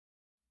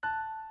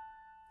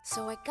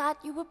So I got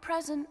you a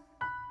present.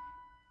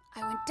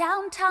 I went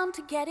downtown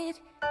to get it.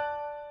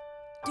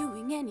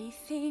 Doing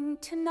anything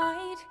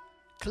tonight.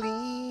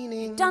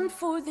 Cleaning. Done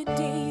for the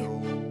day.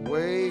 No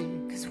way.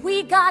 'Cause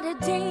we got a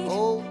date.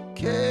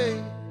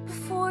 Okay.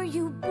 Before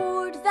you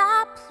board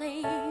that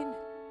plane,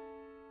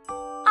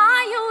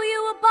 I owe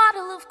you a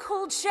bottle of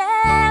cold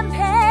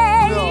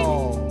champagne.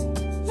 No.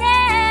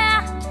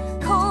 Yeah,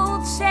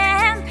 cold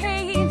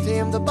champagne.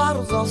 Damn, the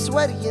bottle's all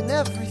sweaty and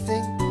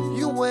everything.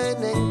 You went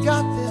and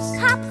got this.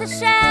 Pop the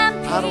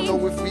champagne. I don't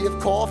know if we have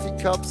coffee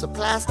cups or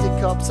plastic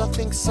cups. I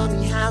think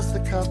Sonny has the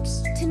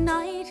cups.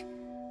 Tonight,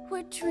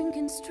 we're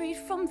drinking straight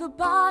from the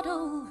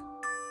bottle.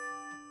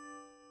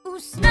 Ooh,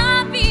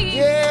 snobby.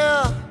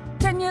 Yeah.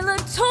 Daniela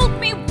told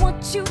me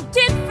what you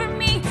did for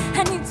me,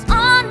 and it's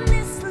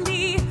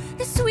honestly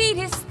the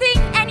sweetest thing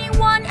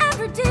anyone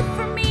ever did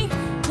for me.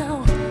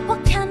 Now,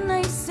 what can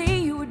I say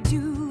you would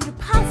do to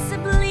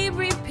possibly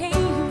repay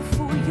you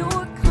for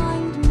your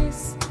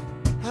kindness?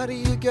 How do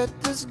you get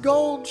this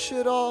gold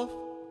shit off?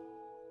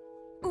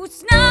 Ooh,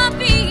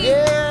 snobby.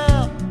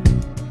 Yeah.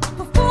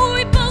 Before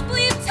we both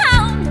leave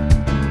town,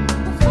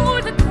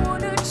 before the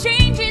corner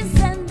changes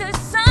and the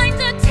signs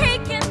are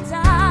taken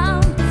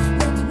down,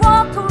 let's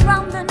walk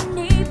around the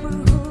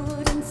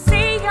neighborhood and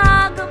say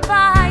our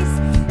goodbyes.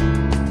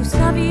 Ooh,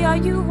 snobby, are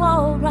you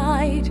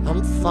alright?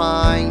 I'm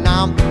fine,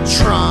 I'm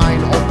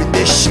trying to open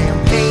this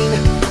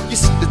champagne. You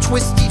see the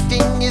twisty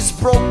thing is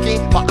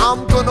broken, but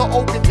I'm gonna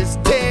open this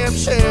damn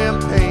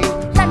champagne.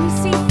 Let me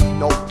see.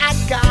 No, I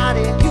got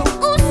it. You,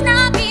 ooh,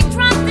 snobby,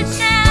 drop the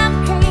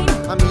champagne.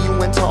 I mean, you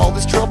went to all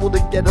this trouble to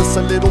get us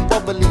a little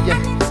bubbly.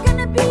 And it's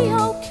gonna be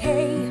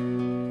okay.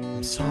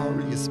 I'm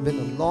sorry, it's been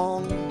a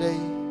long day.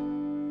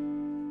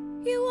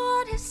 You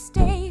ought to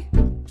stay.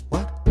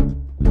 What?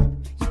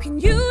 You can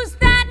use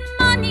that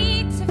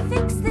money to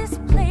fix this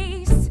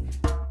place.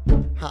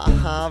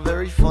 Haha,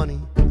 very funny.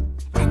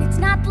 And it's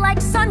not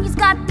like Sonny's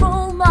got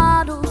role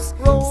models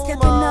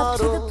stepping up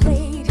to the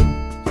plate.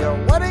 Yo,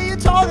 what are you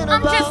talking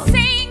I'm about? just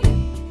saying,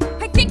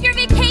 I think your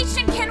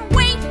vacation can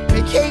wait.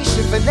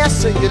 Vacation,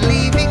 Vanessa, you're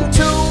leaving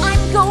too?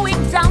 I'm going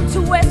down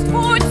to West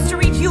 4th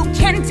Street. You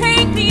can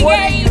take me. What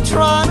are you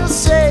trying to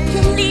say?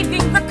 You're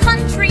leaving the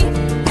country,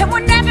 and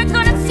we're never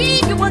gonna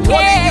see you again.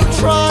 What are you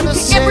trying to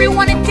say?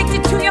 Everyone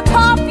addicted to your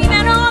coffee,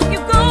 then off you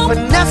go.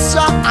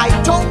 Vanessa, I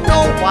don't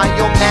know why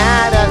you're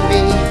mad at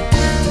me.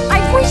 I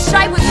wish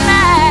I was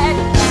mad.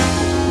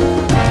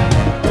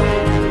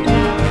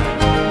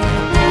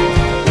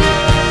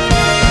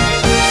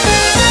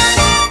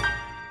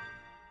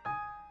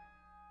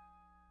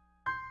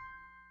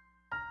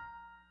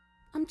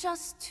 I'm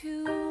just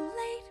too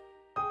late.